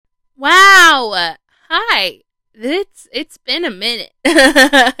Wow. Hi. It's been a minute.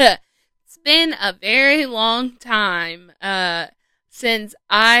 It's been a very long time since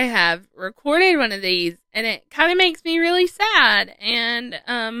I have recorded one of these, and it kind of makes me really sad. And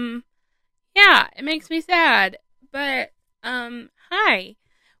yeah, it makes me sad. But hi.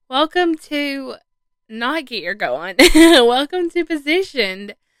 Welcome to not Get Your Going. Welcome to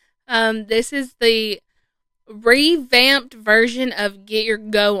Positioned. This is the revamped version of Get Your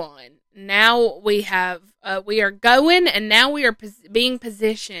Go On. Now we are going, and now we are being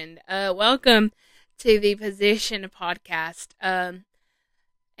positioned. Welcome to the Position podcast. And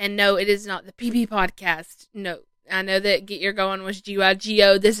no, it is not the PB podcast. No, I know that Get Your Going was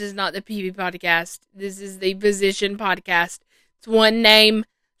GYGO. This is not the PB podcast. This is the Position podcast. It's one name,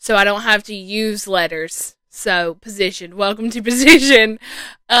 so I don't have to use letters. So, Position. Welcome to Position.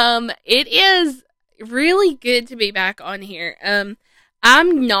 It is really good to be back on here.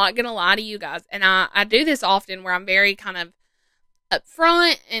 I'm not gonna lie to you guys, and I do this often where I'm very kind of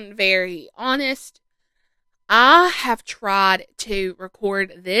upfront and very honest. I have tried to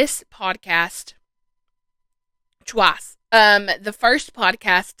record this podcast twice. The first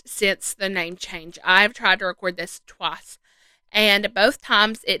podcast since the name change, I've tried to record this twice. And both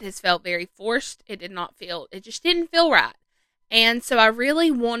times it has felt very forced. It just didn't feel right. And so I really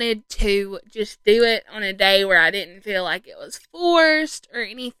wanted to just do it on a day where I didn't feel like it was forced or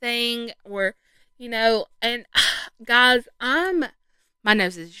anything, or, and guys, my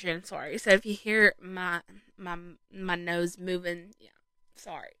nose is itching, sorry. So if you hear my nose moving, yeah,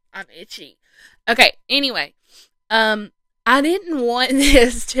 sorry, I'm itchy. Okay, anyway, I didn't want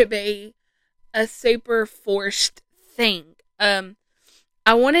this to be a super forced thing.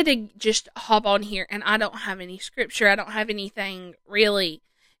 I wanted to just hop on here, and I don't have any scripture. I don't have anything really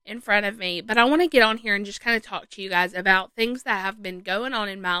in front of me, but I want to get on here and just kind of talk to you guys about things that have been going on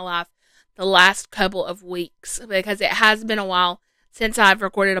in my life the last couple of weeks, because it has been a while since I've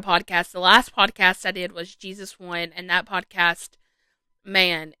recorded a podcast. The last podcast I did was Jesus One, and that podcast,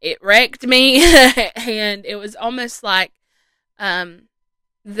 man, it wrecked me, and it was almost like,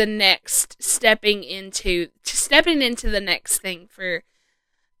 the next stepping into the next thing for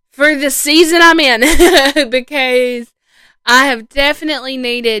the season I'm in, because I have definitely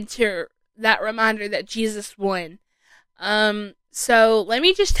needed that reminder that Jesus won. So let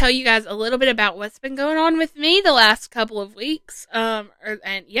me just tell you guys a little bit about what's been going on with me the last couple of weeks. The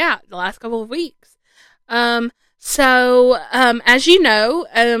last couple of weeks. As you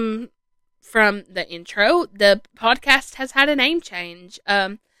know, from the intro, the podcast has had a name change.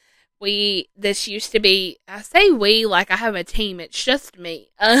 This used to be, I say we like I have a team, it's just me.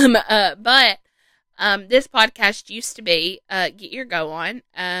 But this podcast used to be, Get Your Go On,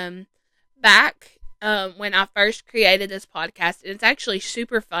 back, when I first created this podcast. And it's actually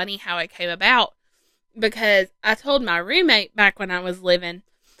super funny how it came about, because I told my roommate back when I was living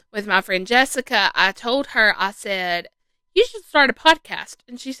with my friend Jessica, I told her, I said, you should start a podcast.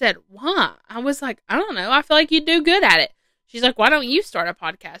 And she said, why? I was like, I don't know. I feel like you'd do good at it. She's like, why don't you start a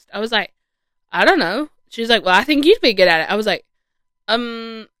podcast? I was like, I don't know. She's like, well, I think you'd be good at it. I was like, I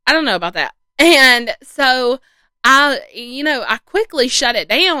don't know about that. And so I quickly shut it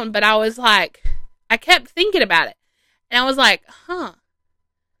down, but I was like, I kept thinking about it. And I was like, well,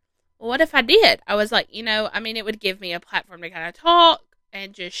 what if I did? I was like, it would give me a platform to kind of talk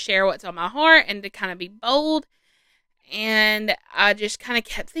and just share what's on my heart and to kind of be bold. And I just kind of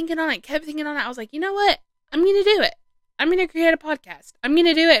kept thinking on it. I was like, you know what? I'm going to do it. I'm going to create a podcast. I'm going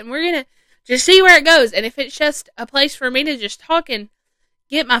to do it, and we're going to just see where it goes. And if it's just a place for me to just talk and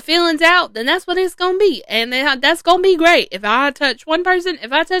get my feelings out, then that's what it's going to be. And that's going to be great. If I touch one person,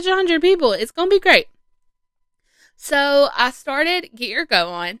 if I touch 100 people, it's going to be great. So I started Get Your Go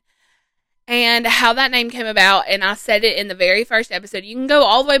On, and how that name came about, and I said it in the very first episode. You can go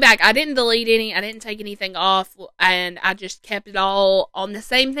all the way back. I didn't delete any. I didn't take anything off, and I just kept it all on the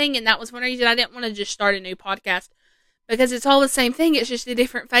same thing, and that was one reason I didn't want to just start a new podcast, because it's all the same thing. It's just a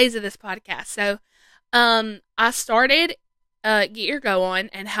different phase of this podcast. So I started Get Your Go On,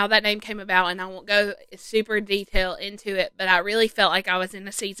 and how that name came about, and I won't go super detail into it, but I really felt like I was in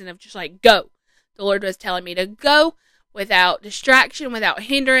a season of just like, go. The Lord was telling me to go, without distraction, without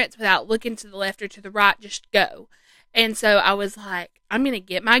hindrance, without looking to the left or to the right, just go. And so I was like, I'm going to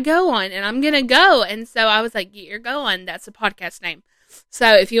get my go on, and I'm going to go. And so I was like, Get Your Go On. That's the podcast name.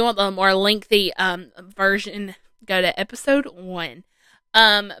 So if you want the more lengthy version, go to episode 1.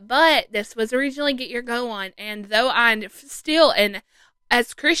 But this was originally Get Your Go On. And though I'm still, and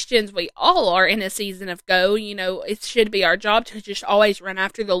as Christians, we all are in a season of go, it should be our job to just always run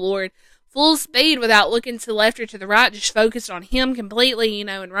after the Lord full speed without looking to the left or to the right, just focused on Him completely,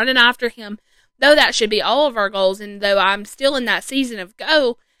 and running after Him. Though that should be all of our goals, and though I'm still in that season of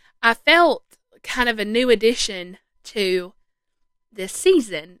go, I felt kind of a new addition to this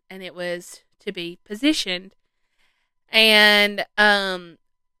season, and it was to be positioned. And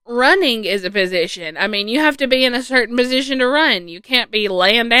running is a position. I mean, you have to be in a certain position to run. You can't be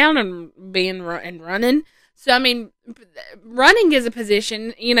laying down and running. So, I mean, running is a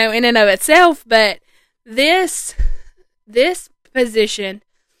position, in and of itself, but this position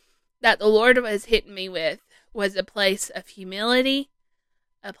that the Lord was hitting me with was a place of humility,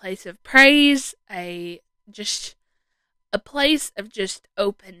 a place of praise, a place of just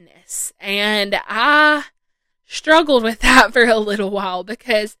openness. And I struggled with that for a little while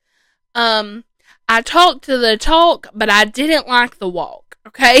because I talked to the talk, but I didn't like the walk,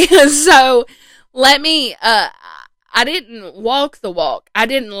 okay? So I didn't walk the walk. I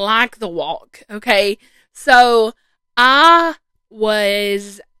didn't like the walk, okay? So I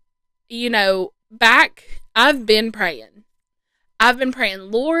was, I've been praying,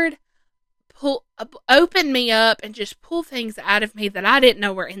 Lord, open me up and just pull things out of me that I didn't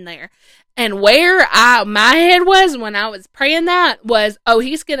know were in there. And where my head was when I was praying that was,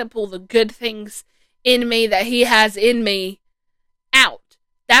 He's going to pull the good things in me that He has in me out.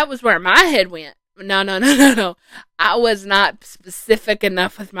 That was where my head went. No. I was not specific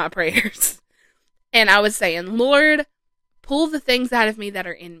enough with my prayers. And I was saying, Lord, pull the things out of me that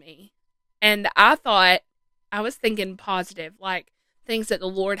are in me. And I was thinking positive, like things that the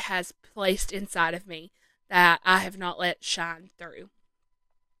Lord has placed inside of me that I have not let shine through.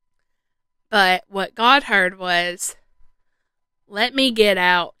 But what God heard was, let me get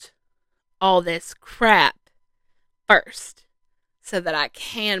out all this crap first so that I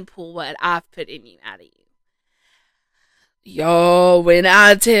can pull what I've put in you out of you. Y'all, when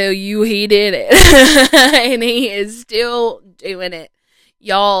I tell you He did it, and He is still doing it.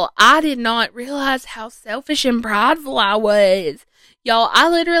 Y'all, I did not realize how selfish and prideful I was. Y'all, I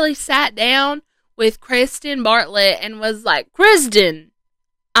literally sat down with Kristen Bartlett and was like, Kristen,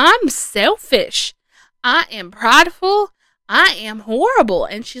 I'm selfish. I am prideful. I am horrible.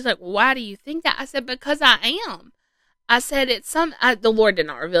 And she's like, why do you think that? I said, because I am. I said, the Lord did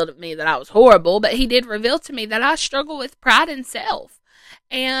not reveal to me that I was horrible, but He did reveal to me that I struggle with pride and self.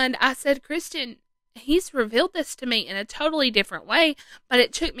 And I said, Kristen, He's revealed this to me in a totally different way, but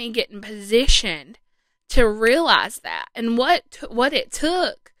it took me getting positioned to realize that. And what it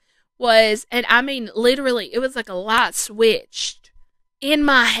took was, and I mean, literally, it was like a light switched in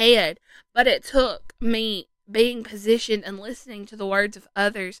my head, but it took me being positioned and listening to the words of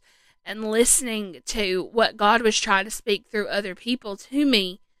others and listening to what God was trying to speak through other people to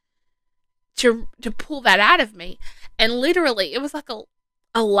me to pull that out of me. And literally, it was like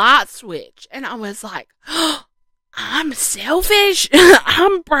a light switch. And I was like, oh, I'm selfish.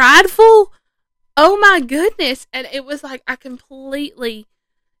 I'm prideful. Oh my goodness. And it was like it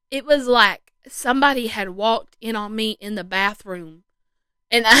was like somebody had walked in on me in the bathroom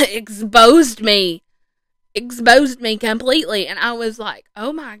and exposed me completely. And I was like,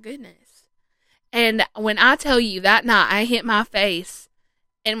 oh my goodness. And when I tell you that night, I hit my face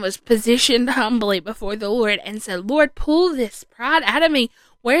and was positioned humbly before the Lord and said, Lord, pull this pride out of me.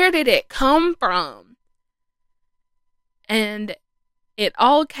 Where did it come from? And it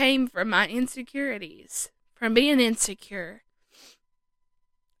all came from my insecurities, from being insecure.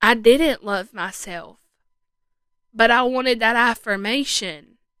 I didn't love myself, but I wanted that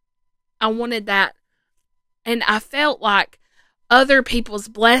affirmation. I wanted that, and I felt like other people's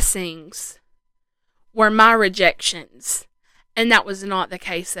blessings were my rejections, and that was not the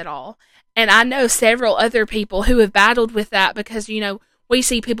case at all. And I know several other people who have battled with that because, we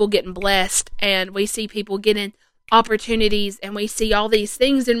see people getting blessed, and we see people getting opportunities, and we see all these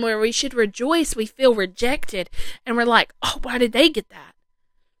things, and where we should rejoice, we feel rejected, and we're like, oh, why did they get that?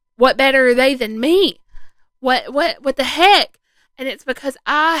 What better are they than me? What the heck? And it's because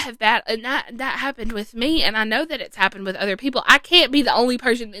I have battled, and that happened with me, and I know that it's happened with other people. I can't be the only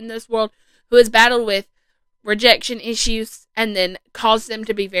person in this world who has battled with rejection issues and then caused them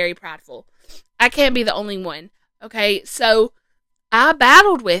to be very prideful. I can't be the only one. Okay, so I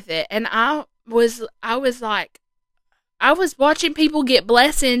battled with it, and I was watching people get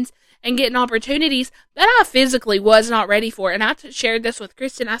blessings and getting opportunities that I physically was not ready for. And I shared this with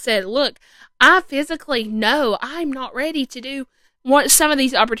Kristen. I said, look, I physically know I'm not ready to do some of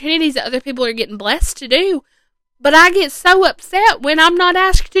these opportunities that other people are getting blessed to do. But I get so upset when I'm not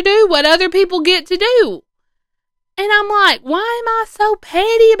asked to do what other people get to do. And I'm like, why am I so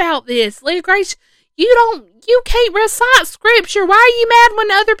petty about this? Leah Grace, You can't recite scripture. Why are you mad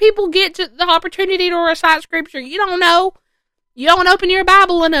when other people get to the opportunity to recite scripture? You don't know. You don't open your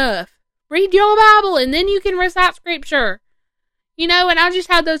Bible enough. Read your Bible and then you can recite scripture. And I just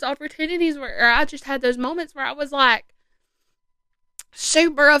had those opportunities or I just had those moments where I was like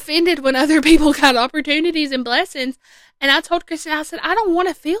super offended when other people got opportunities and blessings. And I told Kristen, I said, I don't want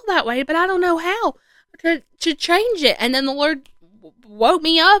to feel that way, but I don't know how to change it. And then the Lord woke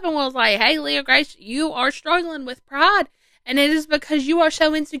me up and was like, hey, Leah Grace, you are struggling with pride. And it is because you are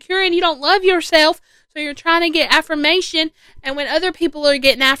so insecure and you don't love yourself. So you're trying to get affirmation. And when other people are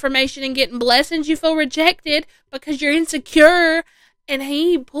getting affirmation and getting blessings, you feel rejected because you're insecure. And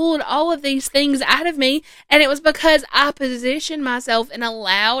he pulled all of these things out of me. And it was because I positioned myself and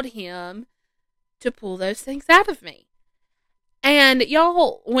allowed him to pull those things out of me. And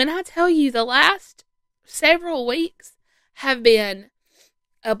y'all, when I tell you the last several weeks have been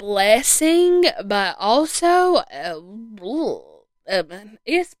a blessing, but also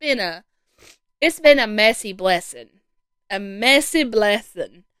it's been a messy blessing. A messy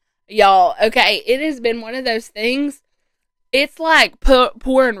blessing. Y'all, okay, it has been one of those things. It's like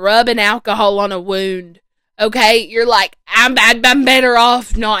rubbing alcohol on a wound. Okay, you're like, I'm better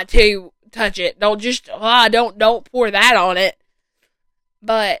off not to touch it. Don't pour that on it.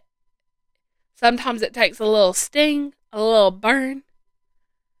 But sometimes it takes a little sting, a little burn,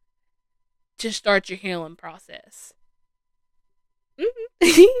 to start your healing process.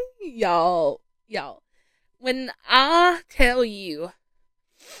 Y'all, when I tell you,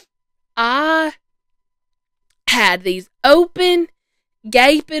 I had these open,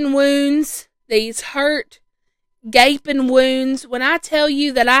 gaping wounds, these hurt, gaping wounds. When I tell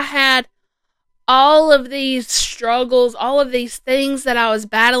you that I had all of these struggles, all of these things that I was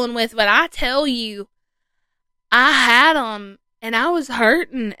battling with, when I tell you, I had them, and I was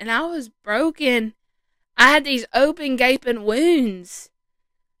hurting, and I was broken. I had these open, gaping wounds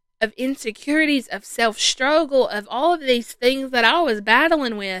of insecurities, of self-struggle, of all of these things that I was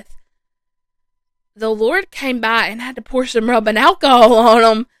battling with. The Lord came by and had to pour some rubbing alcohol on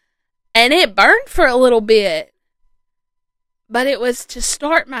them, and it burned for a little bit. But it was to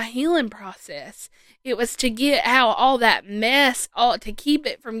start my healing process. It was to get out all that mess, to keep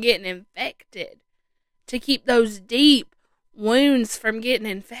it from getting infected. To keep those deep wounds from getting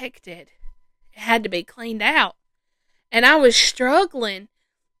infected. It had to be cleaned out. And I was struggling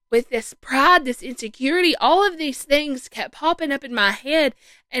with this pride, this insecurity. All of these things kept popping up in my head.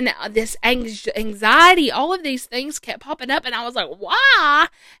 And this anxiety, all of these things kept popping up. And I was like, why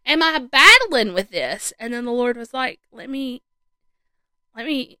am I battling with this? And then the Lord was like, he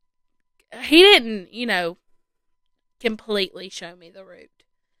didn't, completely show me the root.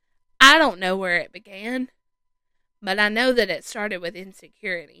 I don't know where it began, but I know that it started with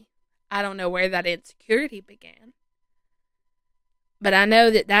insecurity. I don't know where that insecurity began, but I know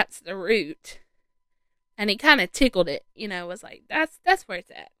that that's the root. And he kind of tickled it, was like, that's where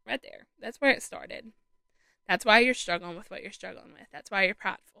it's at, right there. That's where it started. That's why you're struggling with what you're struggling with. That's why you're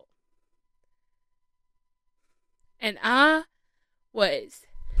prideful. And I was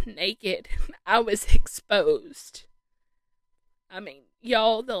naked. I was exposed. I mean,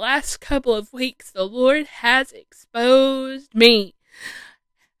 y'all, the last couple of weeks, the Lord has exposed me.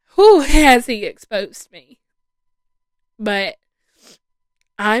 Who has he exposed me? But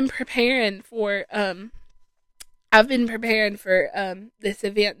I'm preparing for, I've been preparing for, this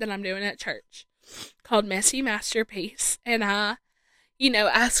event that I'm doing at church called Messy Masterpiece. And I,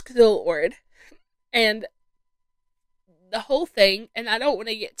 asked the Lord, and the whole thing, and I don't want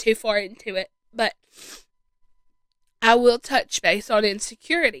to get too far into it, but I will touch base on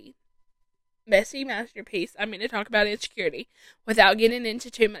insecurity. Messy Masterpiece, I'm going to talk about insecurity without getting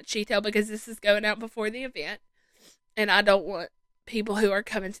into too much detail because this is going out before the event, and I don't want people who are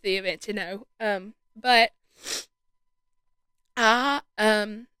coming to the event to know. But I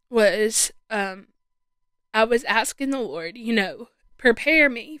was asking the Lord, prepare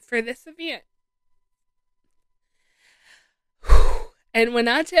me for this event. And when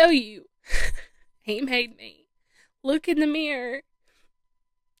I tell you, he made me look in the mirror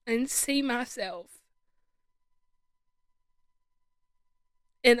and see myself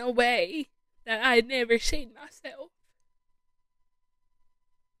in a way that I had never seen myself.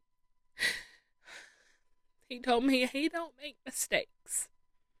 He told me he don't make mistakes.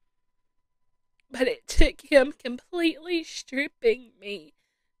 But it took him completely stripping me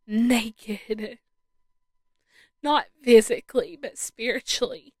naked. Not physically, but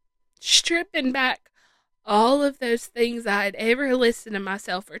spiritually. Stripping back all of those things I had ever listened to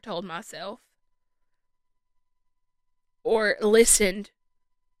myself or told myself. Or listened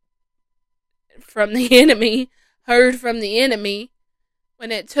heard from the enemy,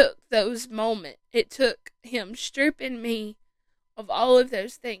 when it took those moments. It took him stripping me of all of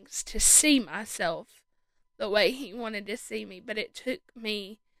those things to see myself the way he wanted to see me, but it took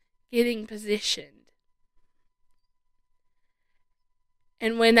me getting positioned.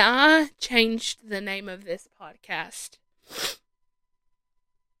 And when I changed the name of this podcast,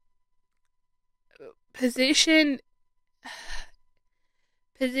 position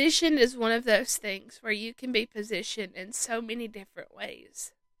is one of those things where you can be positioned in so many different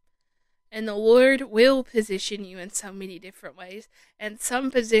ways. And the Lord will position you in so many different ways. And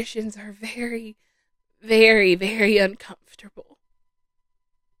some positions are very, very, very uncomfortable.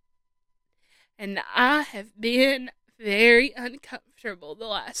 And I have been very uncomfortable the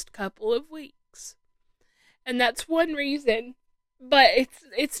last couple of weeks. And that's one reason. But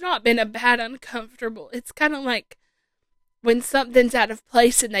it's not been a bad uncomfortable. It's kind of like when something's out of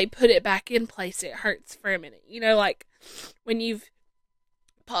place and they put it back in place, it hurts for a minute. You know, like when you've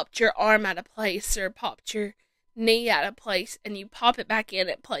popped your arm out of place or popped your knee out of place and you pop it back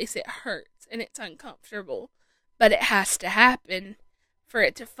in place, it hurts and it's uncomfortable. But it has to happen for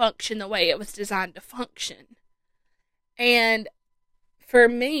it to function the way it was designed to function. And for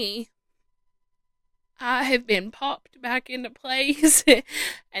me, I have been popped back into place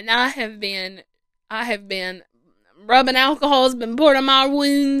and I have been rubbing alcohol has been poured on my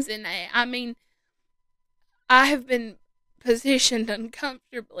wounds, and I have been positioned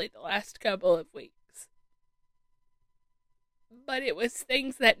uncomfortably the last couple of weeks. But it was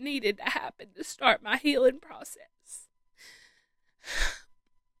things that needed to happen to start my healing process.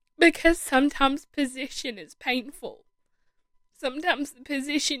 Because sometimes position is painful. Sometimes the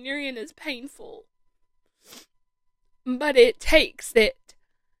position you're in is painful. But it takes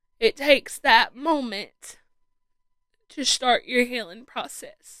that moment to start your healing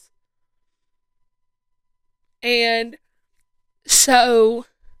process. And so,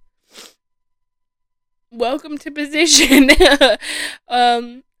 welcome to position.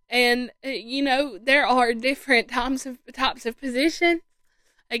 And you know, there are different types of position.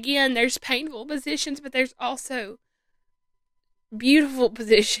 Again, there's painful positions, but there's also beautiful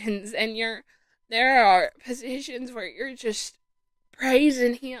positions, and there are positions where you're just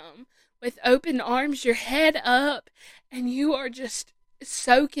praising him with open arms, your head up, and you are just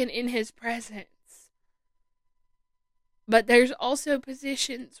soaking in his presence. But there's also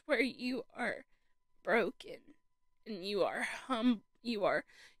positions where you are broken and you are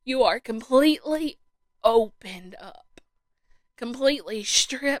you are completely opened up, completely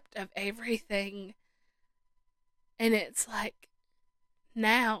stripped of everything, and it's like,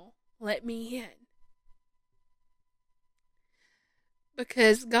 now let me in.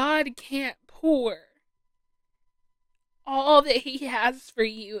 Because God can't pour all that he has for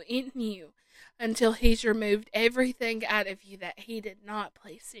you in you until he's removed everything out of you that he did not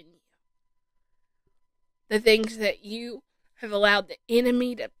place in you. The things that you have allowed the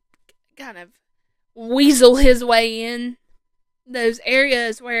enemy to kind of weasel his way in. Those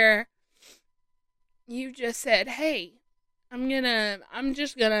areas where you just said, hey, I'm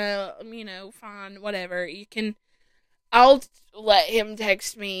just gonna, fine, whatever. I'll let him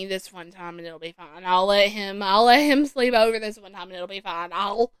text me this one time and it'll be fine. I'll let him sleep over this one time and it'll be fine.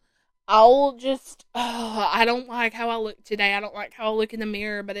 I'll just, I don't like how I look today. I don't like how I look in the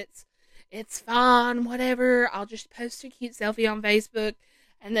mirror, but it's fine, whatever. I'll just post a cute selfie on Facebook,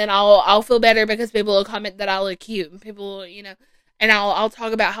 and then I'll feel better because people will comment that I look cute, and people, and I'll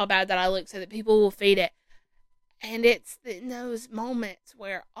talk about how bad that I look so that people will feed it. And it's in those moments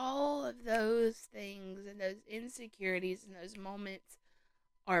where all of those things and those insecurities and those moments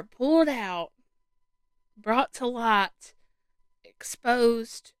are pulled out, brought to light,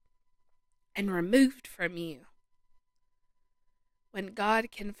 exposed, and removed from you. When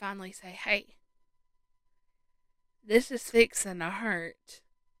God can finally say, hey, this is fixing to hurt,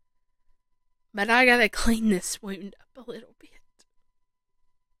 but I gotta clean this wound up a little bit.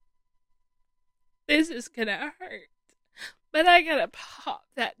 This is gonna hurt, but I gotta pop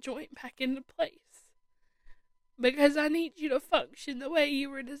that joint back into place. Because I need you to function the way you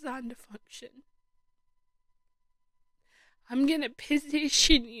were designed to function. I'm gonna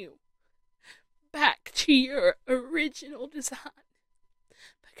position you back to your original design.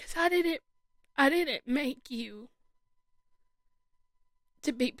 Because I didn't make you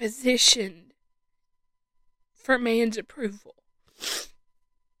to be positioned for man's approval.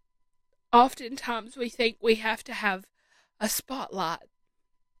 Oftentimes we think we have to have a spotlight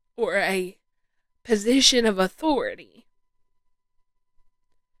or a position of authority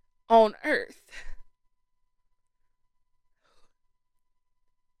on earth.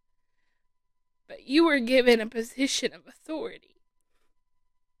 that you were given a position of authority.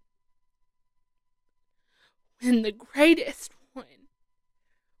 When the greatest one,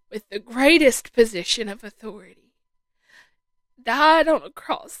 with the greatest position of authority, died on a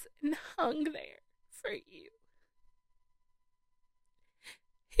cross and hung there for you.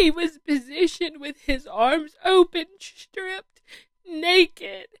 He was positioned with his arms open, stripped,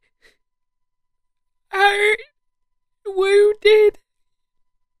 naked, hurt, wounded.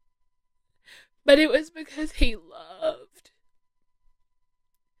 But it was because he loved.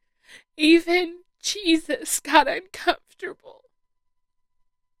 Even Jesus got uncomfortable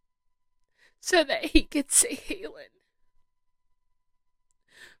so that he could see healing.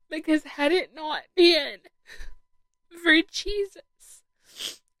 Because had it not been for Jesus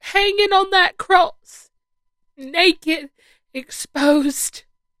hanging on that cross, naked, exposed,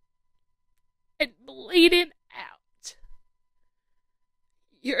 and bleeding out,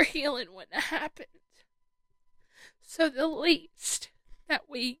 your healing wouldn't have happened. So the least that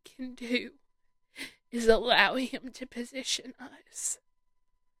we can do is allow him to position us.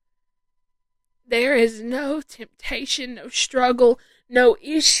 There is no temptation, no struggle, no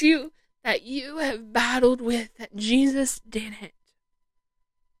issue that you have battled with that Jesus didn't.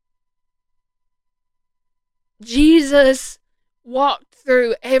 Jesus walked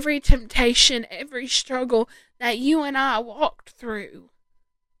through every temptation, every struggle that you and I walked through.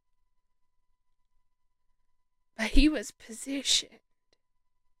 But he was positioned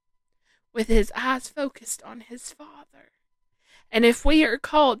with his eyes focused on his Father. And if we are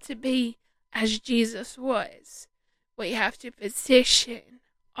called to be as Jesus was, we have to position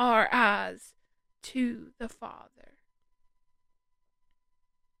our eyes to the Father.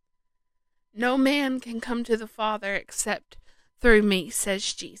 No man can come to the Father except through me,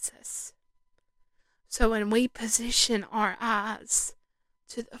 says Jesus. So when we position our eyes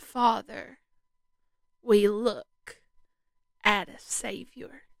to the Father, we look at a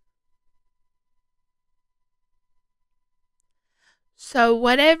Savior. So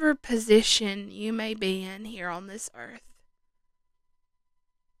whatever position you may be in here on this earth,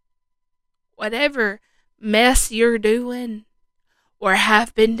 whatever mess you're doing or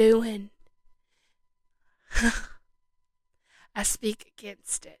have been doing, I speak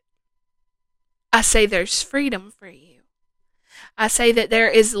against it. I say there's freedom for you. I say that there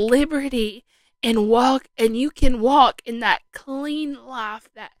is liberty and you can walk in that clean life,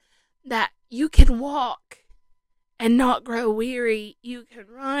 that you can walk and not grow weary. You can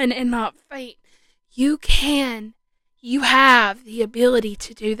run and not faint. You have the ability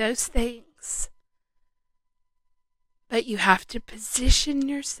to do those things. But you have to position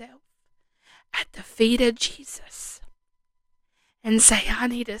yourself at the feet of Jesus and say, I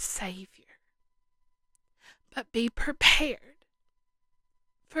need a Savior. But be prepared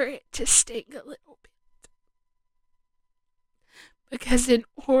for it to sting a little bit. Because in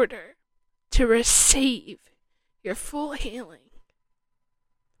order to receive your full healing,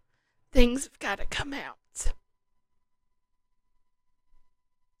 things have got to come out.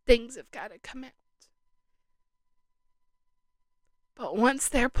 Things have got to come out. But once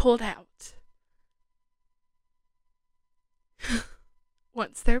they're pulled out,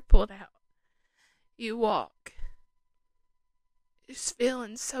 you walk just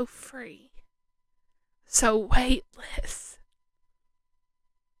feeling so free, so weightless.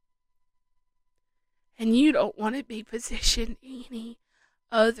 And you don't want to be positioned any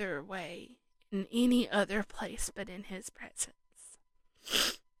other way, in any other place but in his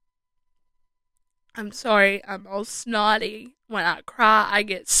presence. I'm sorry, I'm all snotty. When I cry, I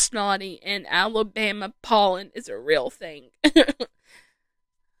get snotty, and Alabama pollen is a real thing.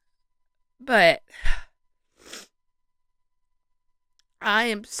 But I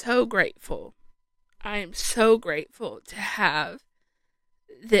am so grateful. I am so grateful to have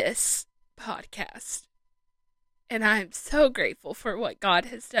this podcast. And I am so grateful for what God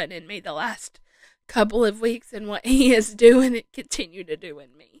has done in me the last couple of weeks and what he is doing and continue to do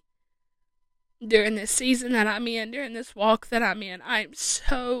in me. During this season that I'm in, during this walk that I'm in, I am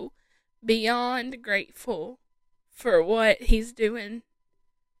so beyond grateful for what he's doing.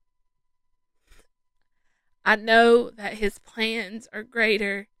 I know that his plans are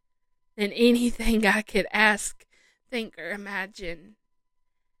greater than anything I could ask, think, or imagine.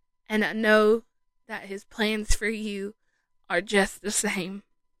 And I know that his plans for you are just the same.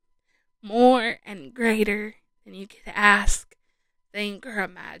 More and greater than you could ask, think, or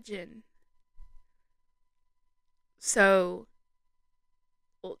imagine. So,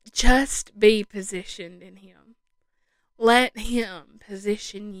 just be positioned in him. Let him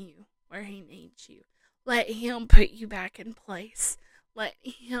position you where he needs you. Let him put you back in place. Let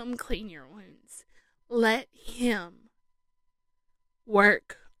him clean your wounds. let Him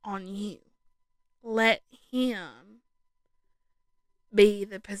work on you. Let Him be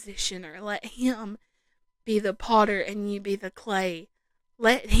the positioner. Let Him be the potter and you be the clay.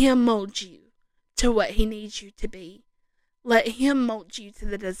 Let Him mold you to what He needs you to be. Let Him mold you to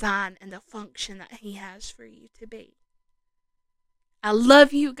the design and the function that He has for you to be. I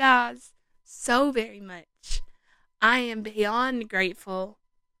love you guys so very much. I am beyond grateful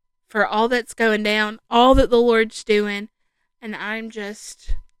for all that's going down, all that the Lord's doing, and I'm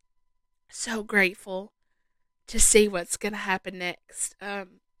just so grateful to see what's going to happen next.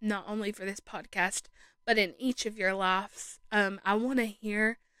 Not only for this podcast, but in each of your lives. I want to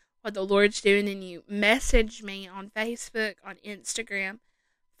hear what the Lord's doing in you. Message me on Facebook, on Instagram.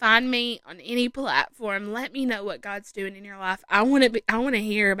 Find me on any platform. Let me know what God's doing in your life. I want to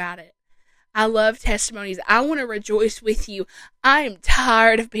hear about it. I love testimonies. I want to rejoice with you. I am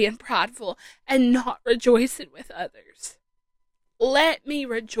tired of being prideful and not rejoicing with others. Let me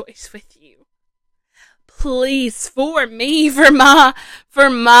rejoice with you. Please, for me, to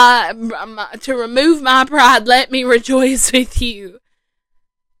remove my pride, let me rejoice with you.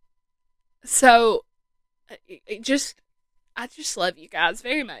 So, I just love you guys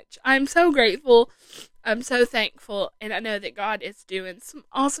very much. I'm so grateful. I'm so thankful. And I know that God is doing some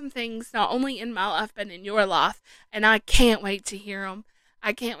awesome things, not only in my life, but in your life. And I can't wait to hear them.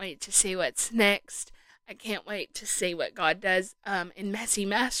 I can't wait to see what's next. I can't wait to see what God does in Messy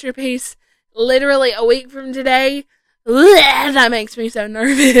Masterpiece. Literally a week from today. That makes me so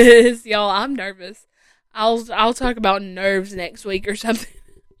nervous. Y'all, I'm nervous. I'll talk about nerves next week or something.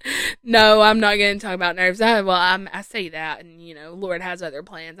 No, I'm not going to talk about nerves. I say that, and Lord has other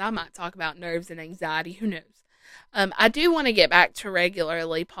plans. I might talk about nerves and anxiety. Who knows? I do want to get back to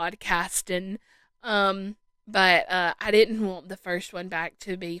regularly podcasting, but I didn't want the first one back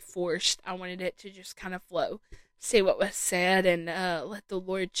to be forced. I wanted it to just kind of flow, see what was said, and let the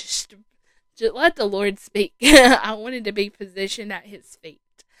Lord just let the Lord speak. I wanted to be positioned at His feet.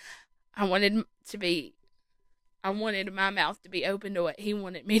 I wanted my mouth to be open to what He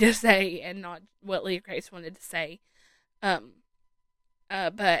wanted me to say and not what Leah Grace wanted to say.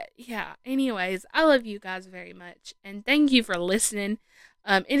 But yeah, anyways, I love you guys very much. And thank you for listening.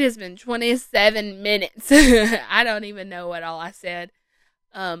 It has been 27 minutes. I don't even know what all I said.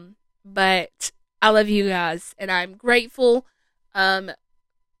 But I love you guys. And I'm grateful, I'm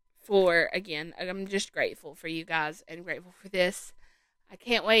just grateful for you guys and grateful for this. I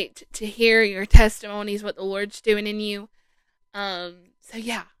can't wait to hear your testimonies, what the Lord's doing in you. So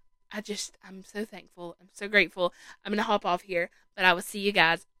yeah, I'm so thankful. I'm so grateful. I'm going to hop off here, but I will see you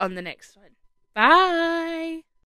guys on the next one. Bye.